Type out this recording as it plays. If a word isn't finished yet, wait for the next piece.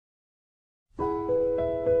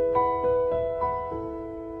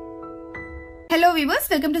Hello viewers,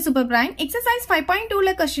 welcome to Super Prime. Exercise 5.2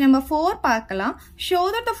 la question number 4 பார்க்கலாம். Show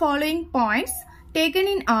that the following points taken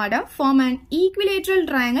in order form an equilateral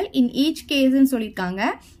triangle in each case ன்னு சொல்லிருக்காங்க.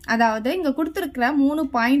 அதாவது இங்க கொடுத்திருக்கிற மூணு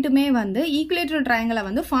பாயிண்ட்டுமே வந்து ஈக்குவேட்டரல் ட்ரையாங்கிளை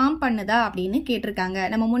வந்து ஃபார்ம் பண்ணுதா அப்படின்னு கேட்டிருக்காங்க.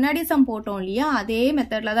 நம்ம முன்னாடி சம் போட்டோம் இல்லையா, அதே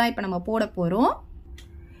மெத்தட்ல தான் இப்ப நம்ம போட போறோம்.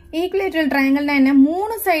 ஈக்குவேட்டரல் ட்ரையாங்கிள்னா என்ன?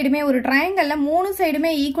 மூணு சைடுமே ஒரு ட்ரையாங்கிள்ல மூணு சைடுமே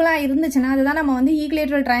ஈக்குவலா இருந்துச்சுன்னா அதுதான் நம்ம வந்து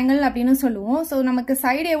ஈக்குவேட்டரல் ட்ரையாங்கிள் அப்படின்னு சொல்லுவோம். ஸோ நமக்கு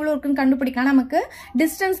சைடு எவ்வளவு இருக்குன்னு கண்டுபிடிக்கலாம், நமக்கு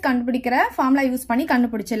டிஸ்டன்ஸ் கண்டுபிடிக்கிற ஃபார்முலா யூஸ் பண்ணி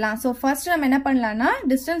கண்டுபிடிச்சிடலாம். ஸோ ஃபர்ஸ்ட் நம்ம என்ன பண்ணலாம்னா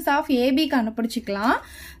distance of AB கண்டுபிடிச்சிக்கலாம்.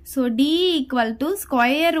 So D equal to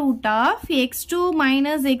square root of x2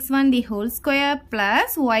 minus x1 the whole square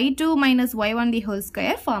plus y2 minus y1 the whole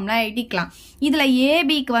square formula எழுதிக்கலாம். இதுல AB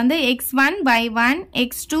க்கு வந்து x1 y1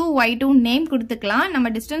 x2 y2 name கொடுத்துக்கலாம். நம்ம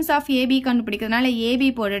distance of AB கண்டுபிடிக்கிறதுனால AB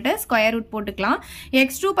போட்டுட்டு square root போட்டுக்கலாம்.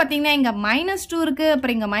 x2 பாத்தீங்கன்னா இங்க -2 இருக்கு,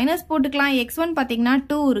 அப்புறம் இங்க மைனஸ் போட்டுக்கலாம். x1 பாத்தீங்கன்னா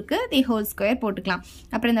 2 இருக்கு, the whole square போட்டுக்கலாம்.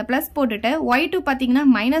 அப்புறம் இந்த பிளஸ் போட்டுட்டு y2 பாத்தீங்கன்னா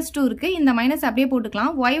 -2 இருக்கு, இந்த மைனஸ் அப்படியே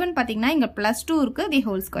போட்டுக்கலாம். y1 பாத்தீங்கன்னா இங்க +2 இருக்கு, the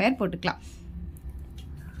whole square போட்டுக்கலாம்.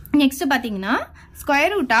 நெக்ஸ்ட் பாத்தீங்கன்னா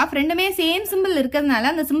ஸ்கொயர் ரூட் ஆஃப் ரெண்டுமே சேம் சிம்பிள் இருக்கிறதுனால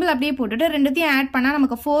அந்த சிம்பிள் அப்படியே போட்டுட்டு ரெண்டுத்தையும் ஆட் பண்ணா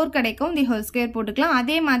நமக்கு 4 கிடைக்கும், தி ஹோல் ஸ்கொயர் போட்டுக்கலாம்.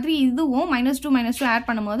 அதே மாதிரி இதுவும் -2 ஆட்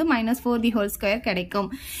பண்ணும்போது -4 தி ஹோல் ஸ்கொயர் கிடைக்கும்.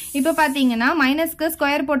 இப்போ பாத்தீங்கன்னா மைனஸ்க்கு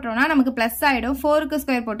ஸ்கொயர் போட்டோம்னா நமக்கு பிளஸ் ஆயிடும், 4க்கு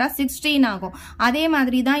ஸ்கொயர் போட்டா 16 ஆகும். அதே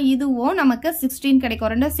மாதிரி தான் இதுவும் நமக்கு 16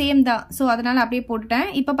 கிடைக்கும், ரெண்டும் சேம் தான். ஸோ அதனால அப்படியே போட்டுட்டேன்.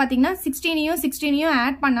 இப்போ பாத்தீங்கன்னா 16யும்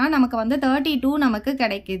ஆட் பண்ணா நமக்கு வந்து 32 நமக்கு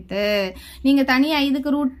கிடைக்குது. நீங்க தனியா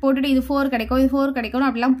இதுக்கு ரூட் போட்டுட்டு இது 4 கிடைக்கும் இது 4 கிடைக்கும்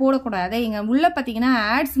அப்படிலாம் போடக்கூடாது. இங்க உள்ள பாத்தீங்கன்னா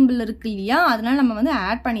ஆட் சிம்பிள் இருக்கு இல்லையா, அதனால நம்ம வந்து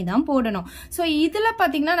ஆட் பண்ணி தான் போடணும். சோ இதுல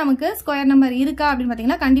பாத்தீங்கன்னா நமக்கு ஸ்கொயர் நம்பர் இருக்கா அப்படின்னு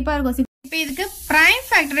பாத்தீங்கன்னா கண்டிப்பா இருக்கும். இப்போ இதுக்கு பிரைம்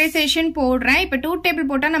ஃபேக்டரைசேஷன் போடுறேன். இப்போ 2 டேபிள்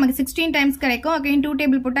போட்டா நமக்கு 16 டைம்ஸ் கிடைக்கும். அகைன் 2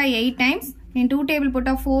 டேபிள் போட்டா 8 டைம்ஸ், 2 டேபிள்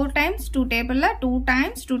போட்டா 4 டைம்ஸ், 2 டேபிள்ல 2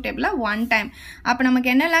 டைம்ஸ், 2 டேபிள்ல 1 டைம். அப்ப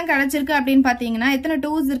நமக்கு என்னெல்லாம் கிடைச்சிருக்கு அப்படின்னு பாத்தீங்கன்னா எத்தனை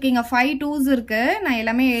 2s இருக்கு, இங்க 5 2s இருக்கு. நான்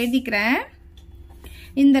எல்லாமே எழுதிக்கிறேன்.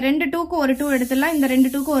 இந்த 2 2க்கு ஒரு 2 எடுத்துடலாம், இந்த 2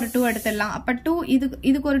 2க்கு ஒரு 2 எடுத்துடலாம். அப்ப 2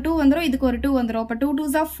 இதுக்கு ஒரு 2 வந்துரும், இதுக்கு ஒரு 2 வந்துரும். அப்ப 2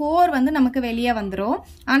 2s ஆர் 4 வந்து நமக்கு வெளியே வந்துரும்.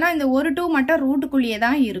 ஆனா இந்த ஒரு 2 மட்டும் ரூட்டுக்குள்ளேயே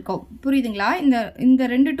தான் இருக்கும். புரியுதுங்களா? இந்த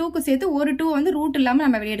 2 2க்கு சேர்த்து ஒரு 2 வந்து ரூட் இல்லாம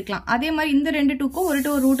நம்ம வெளியே எடுக்கலாம். அதே மாதிரி இந்த 2 2க்கும் ஒரு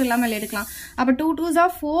 2 ரூட் இல்லாம வெளியே எடுக்கலாம். அப்ப 2 2s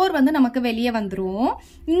ஆர் 4 வந்து நமக்கு வெளியே வந்துரும்.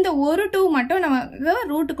 இந்த ஒரு 2 மட்டும் நமக்கு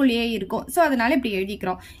ரூட்டுக்குள்ளேயே இருக்கும். சோ அதனால இப்படி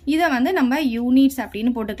எழுதிக்கிறோம். இதை வந்து நம்ம யூனிட்ஸ்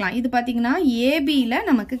அப்படின்னு போட்டுக்கலாம். இது பாத்தீங்கன்னா ஏபில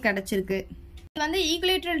நமக்கு கிடைச்சிருக்கு. வந்து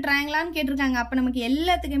ஈக்குவேட்டரல் ட்ரையாங்கிளான்னு கேட்டிருக்காங்க. அப்ப நமக்கு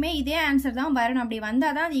எல்லாத்துக்குமே இதே ஆன்சர் தான் வரணும். அப்படி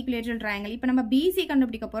வந்தாதான் அது ஈக்குவேட்டரல் ட்ரையாங்கிள். இப்போ நம்ம பிசி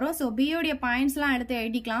கண்டுபிடிக்க போறோம். ஸோ பியோடைய பாயிண்ட்ஸ் எல்லாம் எடுத்து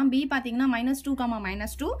எழுதிக்கலாம். பி பாத்தீங்கன்னா -2,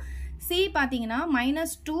 -2. சி பாத்தீங்கன்னா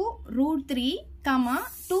 -2 √3, 2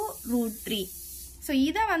 √3. ஸோ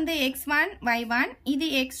இதை வந்து x1 y1 இது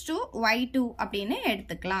x2 y2 அப்படின்னு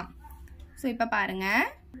எடுத்துக்கலாம். ஸோ இப்போ பாருங்க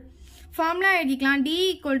ஃபார்முலா எழுதிக்கலாம். D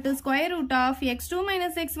equal to square root of x2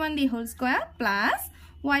 minus x1 the whole square plus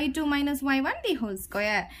y2 minus y1 the whole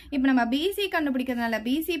square. இப்போ நம்ம BC கண்டுபிடிக்கிறதுனால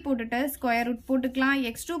BC போட்டுட்டு ஸ்கொயர் ரூட் போட்டுக்கலாம்.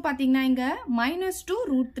 x2 பாத்தீங்கன்னா இங்க -2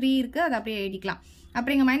 √3 இருக்கு, அதை அப்படியே எழுதிக்கலாம்.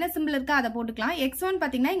 அப்புறம் இங்க மைனஸ் சிம்பிள் இருக்கு, அதை போட்டுக்கலாம். x1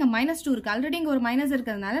 பாத்தீங்கன்னா இங்க -2 இருக்கு, ஆல்ரெடி இங்க ஒரு மைனஸ்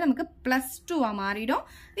இருக்கிறதுனால நமக்கு +2 மாறிடும்,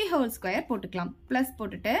 தி ஹோல் ஸ்கொயர் போட்டுக்கலாம். பிளஸ்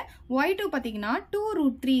போட்டுட்டு y2 பாத்தீங்கன்னா 2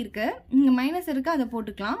 √3 இருக்கு, இங்க மைனஸ் இருக்கு, அதை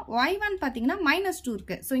போட்டுக்கலாம். y1 பாத்தீங்கன்னா -2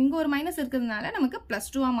 இருக்கு, ஸோ இங்க ஒரு மைனஸ் இருக்கிறதுனால நமக்கு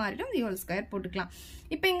 +2 மாறிடும், தி ஹோல் ஸ்கொயர் போட்டுக்கலாம்.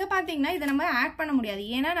 இப்போ இங்க பாத்தீங்கன்னா இதை நம்ம ஆட் பண்ண முடியாது,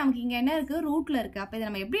 ஏன்னா நமக்கு இங்க என்ன இருக்கு, ரூட்ல இருக்கு. அப்ப இதை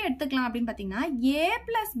நம்ம எப்படி எடுத்துக்கலாம் அப்படின்னு பாத்தீங்கன்னா a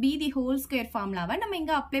 + b the whole square ஃபார்முலாவை நம்ம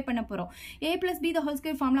இங்க அப்ளை பண்ண போறோம். a + b the whole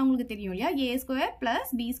square formula உங்களுக்கு தெரியும் இல்லையா, a² +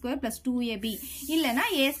 b² + 2ab இல்லனா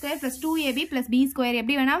a² + 2ab + b²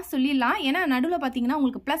 எப்படி வேணா சொல்லிடலாம். ஏன்னா நடுவுல பாத்தீங்கன்னா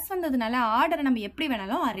உங்களுக்கு பிளஸ் வந்ததுனால ஆர்டரை நம்ம எப்படி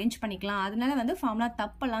வேணாலும் அரேஞ்ச் பண்ணிக்கலாம். அதனால வந்து ஃபார்முலா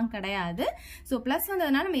தப்பெல்லாம் கிடையாது. ஸோ பிளஸ்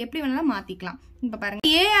வந்ததுனால நம்ம எப்படி வேணாலும் மாத்திக்கலாம். இப்ப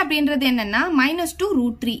பாருங்க a அப்படின்றது என்னன்னா -2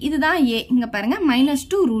 √3, இதுதான் a. இங்க பாருங்க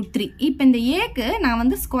 -2 √3. இப்ப இந்த aக்கு நான்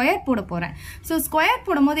வந்து ஸ்கொயர் போட போறேன். சோ ஸ்கொயர்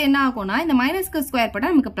போடும்போது என்ன ஆகும்னா இந்த மைனஸ்க்கு ஸ்கொயர் போட்டா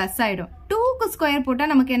நமக்கு பிளஸ் ஆயிடும், 2க்கு ஸ்கொயர் போட்டா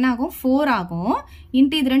நமக்கு என்ன ஆகும், 4 ஆகும்.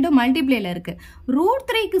 இன்ட்டு இது ரெண்டும் மல்டிப்ளேல இருக்கு.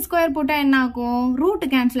 √3க்கு ஸ்கொயர் போட்டா என்ன ஆகும், ரூட்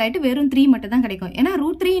கேன்சல் ஆயிட்டு வெறும் 3 மட்டும் தான் கிடைக்கும். ஏன்னா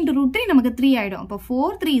 √3 × √3 நமக்கு 3 ஆயிடும். அப்போ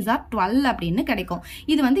 4 3s are 12 அப்படின்னு கிடைக்கும்.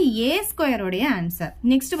 இது வந்து a ஸ்கொயரோடைய ஆன்சர்.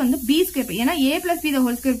 நெக்ஸ்ட் வந்து b ஸ்கொயர், ஏன்னா a + b the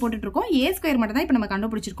whole square போட்டுட்டு இருக்கோம், a ஸ்கொயர் மட்டும் தான் இப்ப நம்ம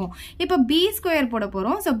கண்டுபிடிச்சிருக்கோம். இப்போ b ஸ்கொயர் போட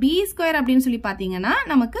போறோம். சோ b ஸ்கொயர் அப்படின்னு சொல்லி பாத்தீங்கன்னா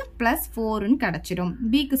நமக்கு +4 கிடைச்சிடும்.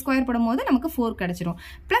 b க்கு ஸ்கொயர் போடும்போது நமக்கு 4 கிடைச்சிடும்.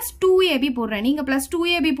 +2ab போடுறேன். நீங்க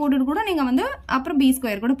 +2ab போட்டுட்டு கூட நீங்க வந்து அப்புறம் b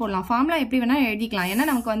ஸ்கொயர் கூட போடலாம். ஃபார்முலா எப்படி வேணா எழுதிக்கலாம். ஏன்னா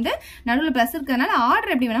நமக்கு வந்து நடுவுல பிளஸ் இருக்கிறதுனால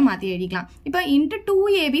ஆர்டர் எப்படி வேணா மாத்தி எழுதிக்கலாம். இப்போ இன்ட்டு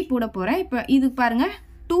 2ab போட போறேன். இப்போ இது பாருங்க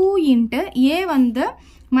 2 × a வந்து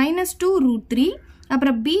 -2 √3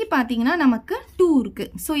 அப்புறம் b பார்த்தீங்கன்னா நமக்கு 2 இருக்கு.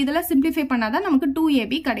 ஸோ இதெல்லாம் சிம்பிளிஃபை பண்ணாதான் நமக்கு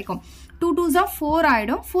 2ab கிடைக்கும். 2 2s are 4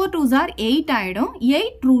 ஆயிடும், 4 2s are 8 ஆயிடும்,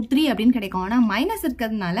 8 root 3 அப்படின்னு கிடைக்கும். ஆனால் மைனஸ்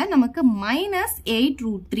இருக்கிறதுனால நமக்கு -8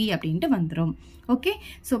 root 3 அப்படின்ட்டு வந்துடும். ஓகே,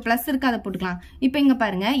 ஸோ ப்ளஸ் இருக்கு, அதை போட்டுக்கலாம். இப்போ இங்கே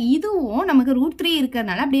பாருங்க, இதுவும் நமக்கு √3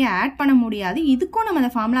 இருக்கிறதுனால அப்படியே ஆட் பண்ண முடியாது. இதுக்கும் நம்ம அந்த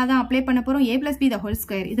ஃபார்முலா தான் அப்ளை பண்ண போகிறோம், a + b the whole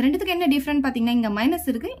square. இது ரெண்டுத்துக்கு என்ன டிஃப்ரெண்ட் பார்த்தீங்கன்னா, இங்கே மைனஸ்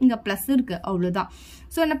இருக்கு, இங்கே ப்ளஸ் இருக்கு, அவ்வளோதான்.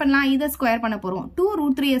 ஸோ என்ன பண்ணலாம், இதை ஸ்கொயர் பண்ண போகிறோம். 2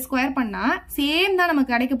 √3 ஸ்கொயர் பண்ணால் சேம் தான்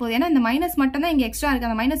நமக்கு கிடைக்க போகுது. ஏன்னா இந்த மைனஸ் மட்டும் தான் இங்கே எக்ஸ்ட்ரா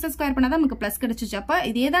இருக்குது. அந்த மைனஸை ஸ்கொயர் பண்ணால் தான் நமக்கு ப்ளஸ் கிடைச்சிச்சு. அப்போ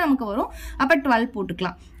இதே தான் நமக்கு வரும். அப்போ 12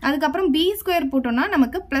 போட்டுக்கலாம். அதுக்கப்புறம் b ஸ்கொயர் போட்டோம்னா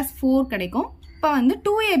நமக்கு +4 கிடைக்கும். இப்போ வந்து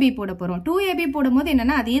 2ab போட போகிறோம். 2ab போடும்போது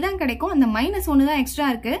என்னன்னா அதே தான் கிடைக்கும். அந்த -1 தான் எக்ஸ்ட்ரா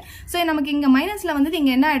இருக்கு. ஸோ நமக்கு இங்கே மைனஸில் வந்து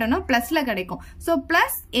இங்கே என்ன ஆகிடும்னா ப்ளஸில் கிடைக்கும். ஸோ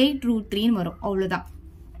 +8 √3 வரும், அவ்வளோதான்.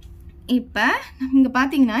 இப்போ இங்கே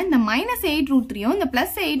பார்த்தீங்கன்னா இந்த -8 √3யும் இந்த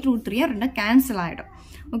 +8 √3யும் ரெண்டும் கேன்சல் ஆகிடும்.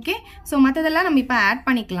 ஓகே, ஸோ மற்றதெல்லாம் நம்ம இப்போ ஆட்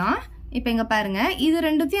பண்ணிக்கலாம். இப்போ இங்கே பாருங்க, இது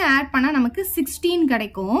ரெண்டுத்தையும் ஆட் பண்ணால் நமக்கு 16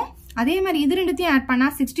 கிடைக்கும். அதே மாதிரி இது ரெண்டுத்தையும் ஆட்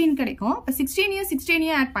பண்ணால் 16 கிடைக்கும். இப்போ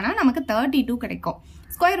 16யும் ஆட் பண்ணால் நமக்கு 32 கிடைக்கும்.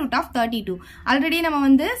 Square root of 32. ஆல்ரெடி நம்ம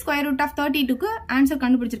வந்து ஸ்கொயர் ரூட் ஆஃப் 32க்கு ஆன்சர்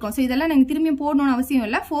கண்டுபிடிச்சிருக்கோம். ஸோ இதெல்லாம் நாங்கள் திரும்பி போடணும்னு அவசியம்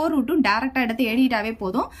இல்லை. 4 √2 டேரெக்டாக எடுத்து எழுதிட்டாவே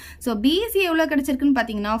போதும். ஸோ பிசி எவ்வளோ கிடைச்சிருக்குன்னு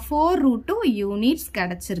பார்த்தீங்கன்னா 4 √2 யூனிட்ஸ்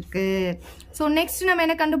கிடைச்சிருக்கு. ஸோ நெக்ஸ்ட் நம்ம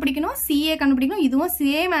என்ன கண்டுபிடிக்கணும், சிஏ கண்டுபிடிக்கணும். இதுவும்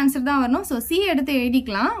சேம் ஆன்சர் தான் வரணும். ஸோ சி எடுத்து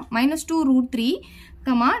எழுதிக்கலாம், -2 √3,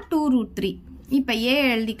 2 √3. இப்போ ஏ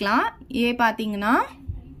எழுதிக்கலாம். ஏ பார்த்தீங்கன்னா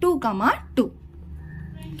 2, 2.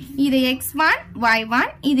 இது x1 y1,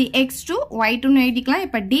 இது x2 y2 எழுதிக்கலாம்.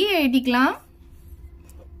 இப்போ d எழுதிக்கலாம்,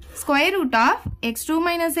 square root of x2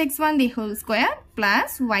 - x1 the whole square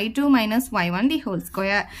plus y2 - y1 the whole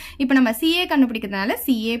square. இப்போ நம்ம CA கண்டுபிடிக்கிறதுனால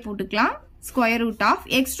CA போட்டுக்கலாம். ஸ்கொயர் ரூட் ஆஃப்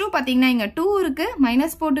x2 பார்த்தீங்கன்னா இங்கே 2 இருக்கு,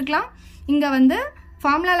 மைனஸ் போட்டுக்கலாம். இங்கே வந்து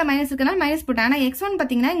ஃபார்முலாவில் மைனஸ் இருக்குன்னா மைனஸ் போட்டேன். ஆனால் x1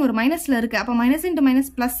 பார்த்தீங்கன்னா இங்கே ஒரு மைனஸில் இருக்கு. அப்போ மைனஸ் இன்ட்டு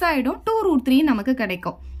மைனஸ் ப்ளஸ் ஆகிடும். 2 √3 நமக்கு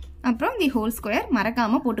கிடைக்கும். அப்புறம் தி ஹோல் ஸ்கொயர்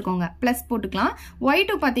மறக்காமல் போட்டுக்கோங்க, ப்ளஸ் போட்டுக்கலாம்.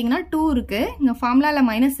 y2 பார்த்தீங்கன்னா 2 இருக்குது, இங்கே ஃபார்முலாவில்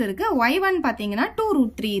மைனஸ் இருக்குது. y1 பார்த்தீங்கன்னா 2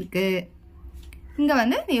 √3 இருக்குது. இங்கே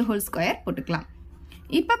வந்து தி ஹோல் ஸ்கொயர் போட்டுக்கலாம்.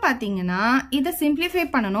 இப்போ பார்த்தீங்கன்னா இதை சிம்பிளிஃபை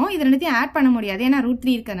பண்ணணும். இது ரெண்டுத்தையும் ஆட் பண்ண முடியாது, ஏன்னா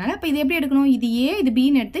 √3 இருக்கிறதுனால. இப்போ இது எப்படி எடுக்கணும், இது a இது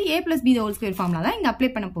bன்னு எடுத்து a + b the whole square formula தான் இங்கே அப்ளை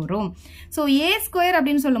பண்ண போகிறோம். ஸோ a ஸ்கொயர்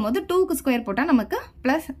அப்படின்னு சொல்லும் போது 2க்கு ஸ்கொயர் போட்டால் நமக்கு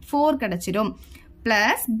 +4 கிடைச்சிடும்.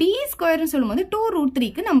 பிளஸ் b ஸ்கொயர்னு சொல்லும்போது 2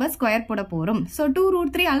 √3க்கு நம்ம ஸ்கொயர் போட போகிறோம். ஸோ 2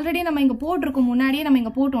 √3 ஆல்ரெடி நம்ம இங்கே போட்டிருக்கோம், முன்னாடியே நம்ம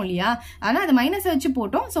இங்கே போட்டோம் இல்லையா, ஆனால் அது மைனஸ் வச்சு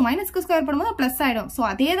போட்டோம். ஸோ மைனஸ்க்கு ஸ்கொயர் போடும்போது ப்ளஸ் ஆகிடும். ஸோ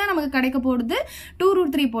அதே தான் நமக்கு கிடைக்க போடுது. 2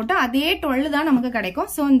 √3 போட்டால் அதே 12 தான் நமக்கு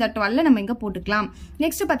கிடைக்கும். ஸோ இந்த 12 நம்ம இங்கே போட்டுக்கலாம்.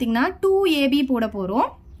 நெக்ஸ்ட் பார்த்தீங்கன்னா 2ab போட போகிறோம்.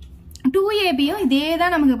 2abயும் இதே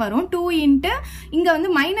தான் நமக்கு வரும். 2 இன்ட்டு இங்கே வந்து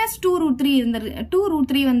 -2 √3 இருந்திருக்கு, 2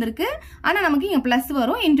 √3 வந்திருக்கு. ஆனால் நமக்கு இங்கே ப்ளஸ்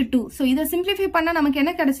வரும் இன்ட்டு 2. ஸோ இதை சிம்பிளிஃபை பண்ணால் நமக்கு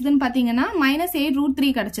என்ன கிடைச்சதுன்னு பார்த்தீங்கன்னா -8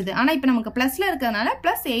 √3 கிடைச்சது. ஆனால் இப்போ நமக்கு ப்ளஸில் இருக்கிறதுனால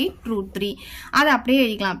 +8 √3. அதை அப்படியே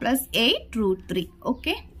எழுதிக்கலாம், +8 √3.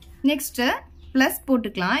 ஓகே, நெக்ஸ்ட்டு ப்ளஸ்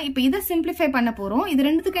போட்டுக்கலாம். இப்போ இதை சிம்பிளிஃபை பண்ண போகிறோம். இது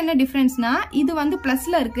ரெண்டுத்துக்கு என்ன டிஃப்ரென்ஸ்னா, இது வந்து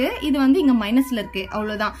ப்ளஸில் இருக்குது, இது வந்து இங்கே மைனஸில் இருக்குது,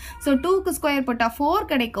 அவ்வளோதான். ஸோ 2க்கு ஸ்கொயர் போட்டால் 4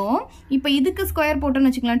 கிடைக்கும். இப்போ இதுக்கு ஸ்கொயர்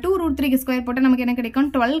போட்டோன்னு வச்சுக்கலாம், 2 √3க்கு ஸ்கொயர் போட்டால் நமக்கு என்ன கிடைக்கும்,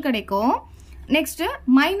 12 கிடைக்கும். நெக்ஸ்ட்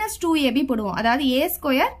 -2ab போடுவோம். அதாவது a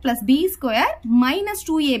square + b square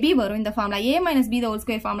 -2ab வரும். இந்த formula a - b the whole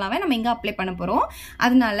square ஃபார்முலாவை நம்ம இங்கே அப்ளை பண்ண போகிறோம்.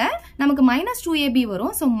 அதனால நமக்கு -2ab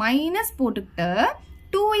வரும். ஸோ மைனஸ் போட்டுக்கிட்டு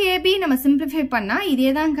 2ab நம்ம சிம்பிளிஃபை பண்ணால் இதே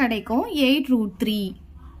தான் கிடைக்கும், 8 √3.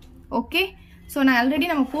 ஓகே, ஸோ நான் ஆல்ரெடி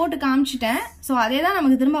நம்ம போட்டு காமிச்சிட்டேன். ஸோ அதே தான்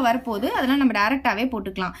நமக்கு திரும்ப வரப்போகுது, அதெல்லாம் நம்ம டேரெக்டாகவே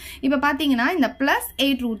போட்டுக்கலாம். இப்போ பார்த்தீங்கன்னா இந்த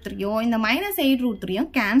 +8 √3யும் இந்த -8 √3யும்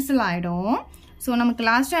கேன்சல் ஆகிடும். ஸோ நமக்கு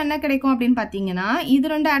லாஸ்ட்டாக என்ன கிடைக்கும் அப்படின்னு பார்த்தீங்கன்னா, இது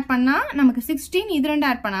ரெண்டு ஆட் பண்ணால் நமக்கு 16, இது ரெண்டு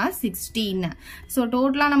ஆட் பண்ணால் 16. ஸோ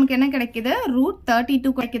டோட்டலாக நமக்கு என்ன கிடைக்குது,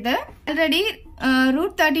 √32 கிடைக்குது. ஆல்ரெடி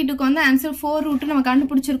 √32க்கு வந்து ஆன்சர் 4 √2 நம்ம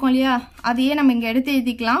கண்டுபிடிச்சிருக்கோம் இல்லையா, அதையே நம்ம இங்கே எடுத்து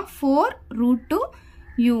எழுதிக்கலாம், 4 √2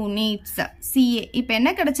 யூனிட்ஸ் CA. இப்போ என்ன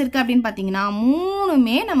கிடைச்சிருக்கு அப்படின்னு பார்த்தீங்கன்னா,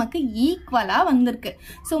 மூணுமே நமக்கு ஈக்குவலாக வந்திருக்கு.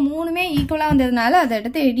 ஸோ மூணுமே ஈக்குவலாக வந்ததுனால அதை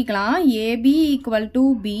எடுத்து எழுதிக்கலாம், AB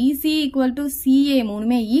 = BC = CA.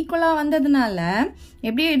 மூணுமே ஈக்குவலாக வந்ததுனால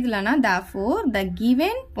எப்படி எழுதலாம்னா, therefore the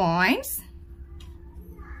given points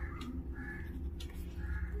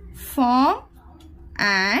form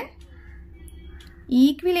an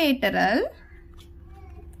equilateral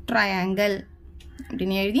triangle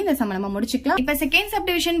அப்படின்னு எழுதி இந்த சம்ம நம்ம முடிச்சுக்கலாம். இப்போ செகண்ட்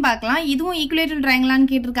சப்டிவிஷன் பார்க்கலாம். இதுவும் ஈக்குவலேட்டரல் ட்ரையாங்கிளான்னு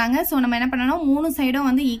கேட்டிருக்காங்க. ஸோ நம்ம என்ன பண்ணணும், மூணு சைடும்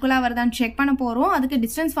வந்து ஈக்குவலாக வருதான்னு செக் பண்ண போகிறோம். அதுக்கு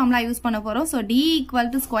டிஸ்டன்ஸ் ஃபார்முலா யூஸ் பண்ண போகிறோம். So d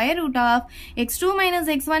 = square root of x2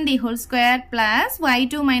 - x1 the whole square plus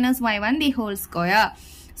y2 - y1 the whole square.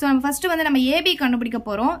 So நம்ம ஃபர்ஸ்ட் வந்து நம்ம ஏபி கண்டுபிடிக்க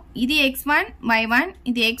போகிறோம். இது x1 y1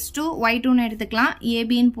 இது x2 y2ன்னு எடுத்துக்கலாம்.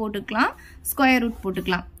 ஏபின்னு போட்டுக்கலாம், ஸ்கொயர் ரூட்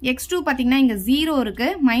போட்டுக்கலாம். x2 பார்த்தீங்கன்னா இங்கே 0 இருக்கு,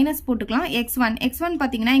 மைனஸ் போட்டுக்கலாம். x1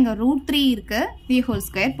 பார்த்தீங்கன்னா இங்கே √3 இருக்கு, தி ஹோல்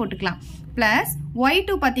ஸ்கொயர் போட்டுக்கலாம். ப்ளஸ்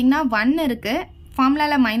y2 பார்த்தீங்கன்னா 1 இருக்கு,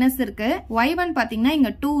 ஃபார்முலாவில் மைனஸ் இருக்கு. y1 பார்த்தீங்கன்னா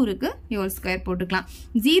இங்கே 2 இருக்கு, தி ஹோல் ஸ்கொயர் போட்டுக்கலாம்.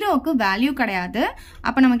 0க்கு வேல்யூ கிடையாது,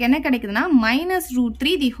 அப்போ நமக்கு என்ன கிடைக்குதுன்னா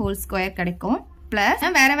 -√3 தி ஹோல் ஸ்கொயர் கிடைக்கும். பிளஸ்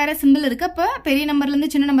வேற வேற சிம்பிள் இருக்கு. அப்போ பெரிய நம்பர்ல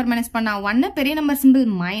இருந்து சின்ன நம்பர் மைனஸ் பண்ணா 1, பெரிய number simple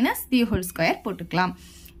minus the whole square போட்டுக்கலாம்.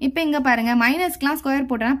 இப்போ இங்க பாருங்க மைனஸ்க்குலாம் ஸ்கொயர்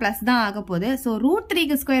போட்டோம்னா பிளஸ் தான் ஆக போகுது. ஸோ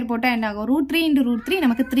 √3க்கு ஸ்கொயர் போட்டால் என்ன ஆகும்? √3 × √3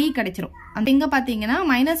 நமக்கு 3 கிடைச்சிரும். அந்த இங்க பார்த்தீங்கன்னா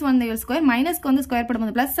 -1 தி ஹோல் ஸ்கொயர், மைனஸ்க்கு வந்து ஸ்கொயர்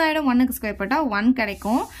போடும்போது பிளஸ் ஆகிடும், 1க்கு ஸ்கொயர் போட்டால் 1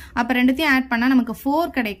 கிடைக்கும். அப்போ ரெண்டுத்தையும் ஆட் பண்ணால் நமக்கு 4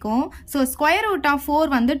 கிடைக்கும். ஸோ ஸ்கொயர் ரூட் ஆஃப்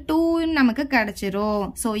 4 வந்து 2 நமக்கு கிடைச்சிரும்.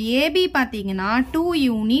 ஸோ ஏபி பார்த்தீங்கன்னா 2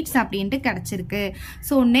 யூனிட்ஸ் அப்படின்ட்டு கிடைச்சிருக்கு.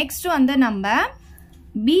 ஸோ நெக்ஸ்ட் வந்து நம்ம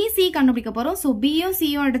பிசி கண்டுபிடிக்க போறோம். ஸோ பியும்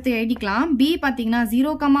சியும் எடுத்து எழுதிக்கலாம். பி பார்த்தீங்கன்னா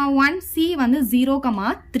 0,1, சி வந்து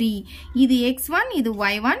 0,3. இது x1 இது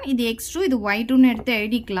y1 இது x2 இது y2ன்னு எடுத்து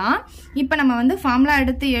எழுதிக்கலாம். இப்போ நம்ம வந்து ஃபார்முலா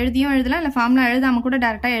எடுத்து எழுதியும் எழுதலாம், இல்லை ஃபார்முலா எழுதாம கூட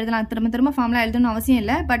டேரெக்டாக எழுதலாம். திரும்ப ஃபார்முலா எழுதணும்னு அவசியம்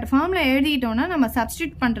இல்லை. பட் ஃபார்முலா எழுதிட்டோம்னா நம்ம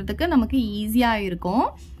சப்ஸ்டியூட் பண்ணுறதுக்கு நமக்கு ஈஸியாக இருக்கும்.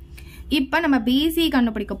 இப்போ நம்ம பிசி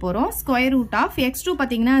கண்டுபிடிக்க போகிறோம். ஸ்கொயர் ரூட் ஆஃப் x2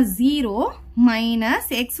 பார்த்தீங்கன்னா 0 மைனஸ்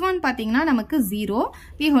x1 பார்த்தீங்கன்னா நமக்கு 0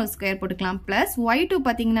 தி ஹோல் ஸ்கொயர் போட்டுக்கலாம். ப்ளஸ் y2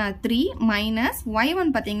 பார்த்தீங்கன்னா 3 மைனஸ் y1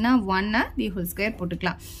 பார்த்தீங்கன்னா 1 தி ஹோல் ஸ்கொயர்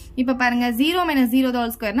போட்டுக்கலாம். இப்போ பாருங்க 0 மைனஸ் 0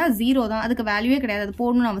 ஹோல் ஸ்கொயர்னா 0 தான், அதுக்கு வேல்யூவே கிடையாது, அது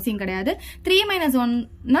போடணும்னு அவசியம் கிடையாது. 3 மைனஸ்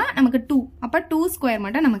 1னா நமக்கு 2, அப்போ 2 ஸ்கொயர்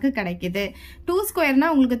மட்டும் நமக்கு கிடைக்குது. 2 ஸ்கொயர்னா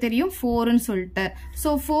உங்களுக்கு தெரியும் 4ன்னு சொல்லிட்டு.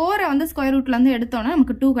 ஸோ 4 வந்து ஸ்கொயர் ரூட்ல இருந்து எடுத்தோம்னா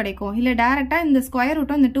நமக்கு 2 கிடைக்கும். இல்லை டேரக்டா இந்த ஸ்கொயர்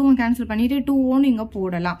ரூட்டும் இந்த 2 கேன்சல் பண்ணிட்டு 2 இங்க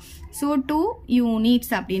போடலாம். ஸோ 2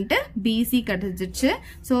 யூனிட்ஸ் அப்படின்ட்டு பிசி கிடைச்சிருச்சு.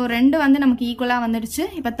 ஸோ 2 வந்து நமக்கு ஈக்குவலா வந்துடுச்சு.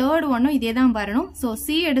 இப்போ தேர்ட் ஒன்னும் இதே தான் வரணும். ஸோ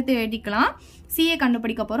சி எடுத்து எழுதிக்கலாம். சிஏ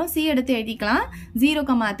கண்டுபிடிக்க போறோம். சி எடுத்து எழுதிக்கலாம்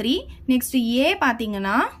 0,3. நெக்ஸ்ட் ஏ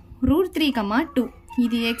பார்த்தீங்கன்னா √3,2.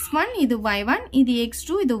 இது x1 இது y1 இது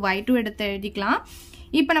x2 இது y2 எடுத்து எழுதிக்கலாம்.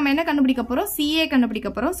 இப்போ நம்ம என்ன கண்டுபிடிக்க போறோம்? CA கண்டுபிடிக்க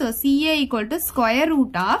போறோம். So CA equal to square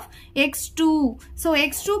root of x2. So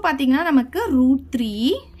x2 பார்த்தீங்கன்னா நமக்கு √3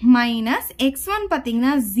 மைனஸ் x1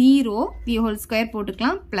 பார்த்தீங்கன்னா 0 தி ஹோல் ஸ்கொயர்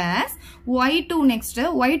போட்டுக்கலாம். பிளஸ் y2 நெக்ஸ்ட்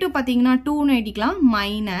y2 பார்த்தீங்கன்னா 2ன்னு எழுதிக்கலாம்.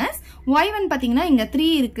 மைனஸ் y1 பார்த்தீங்கன்னா இங்க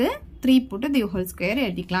 3 இருக்கு, 3 போட்டு தி ஹோல் ஸ்கொயர்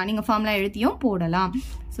எழுதிக்கலாம். நீங்க ஃபார்முலா எழுதியும் போடலாம்.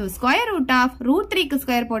 So square root of √3க்கு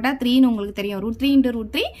square போட்டால் 3ன்னு உங்களுக்கு தெரியும். √3 ×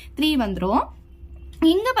 √3 3 வந்துடும்.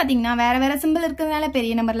 இங்க பாத்தீங்கன்னா வேற வேற சிம்பிள் இருக்கிறதுனால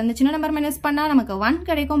பெரிய நம்பர்ல இருந்து சின்ன நம்பர் மைனஸ் பண்ணா நமக்கு 1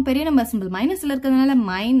 கிடைக்கும். பெரிய நம்பர் சிம்பிள் மைனஸ்ல இருக்கிறதுனால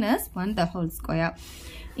 -1 தி ஹோல் ஸ்கொயர்.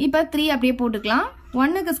 இப்போ 3 அப்படியே போட்டுக்கலாம்.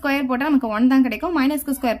 1க்கு ஸ்கொயர் போட்டா நமக்கு 1 தான் கிடைக்கும்,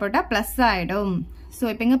 மைனஸ்க்கு ஸ்கொயர் போட்டா பிளஸ் ஆயிடும். ஸோ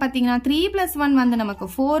இப்போ இங்க பாத்தீங்கன்னா 3 + 1 வந்து நமக்கு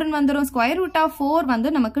 4ன்னு வந்துடும். ஸ்கொயர் ரூட் ஆஃப் 4 வந்து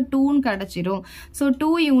நமக்கு 2ன்னு கிடைச்சிடும். ஸோ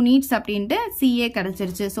 2 யூனிட்ஸ் அப்படின்ட்டு சிஏ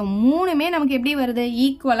கிடைச்சிருச்சு. ஸோ மூணுமே நமக்கு எப்படி வருது?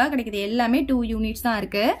 ஈக்குவலா கிடைக்குது. எல்லாமே 2 யூனிட்ஸ் தான்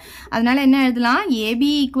இருக்கு. அதனால என்ன எழுதலாம்?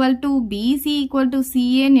 AB equal to PC equal to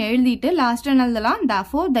சிஏன்னு எழுதிட்டு லாஸ்ட் என்ன எழுதலாம்?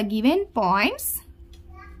 therefore the given points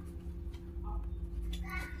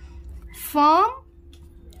form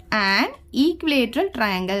an equilateral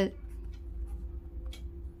triangle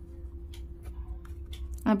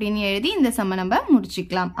அப்படின்னு எழுதி இந்த சம்ம நம்ம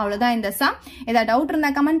முடிச்சுக்கலாம். அவ்வளவுதான் இந்த சம். ஏதாவது டவுட் இருந்தா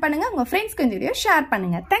கமெண்ட் பண்ணுங்க, உங்க ஃப்ரெண்ட்ஸ்க்கு இந்த வீடியோ ஷேர்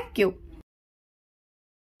பண்ணுங்க. தேங்க்யூ.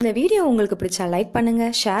 இந்த வீடியோ உங்களுக்கு பிடிச்சா லைக் பண்ணுங்க,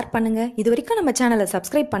 ஷேர் பண்ணுங்க. இது வரைக்கும் நம்ம சேனலை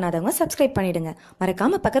சப்ஸ்கிரைப் பண்ணாதவங்க சப்ஸ்கிரைப் பண்ணிடுங்க.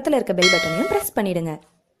 மறக்காம பக்கத்துல இருக்க பெல் பட்டனையும் பிரஸ் பண்ணிடுங்க.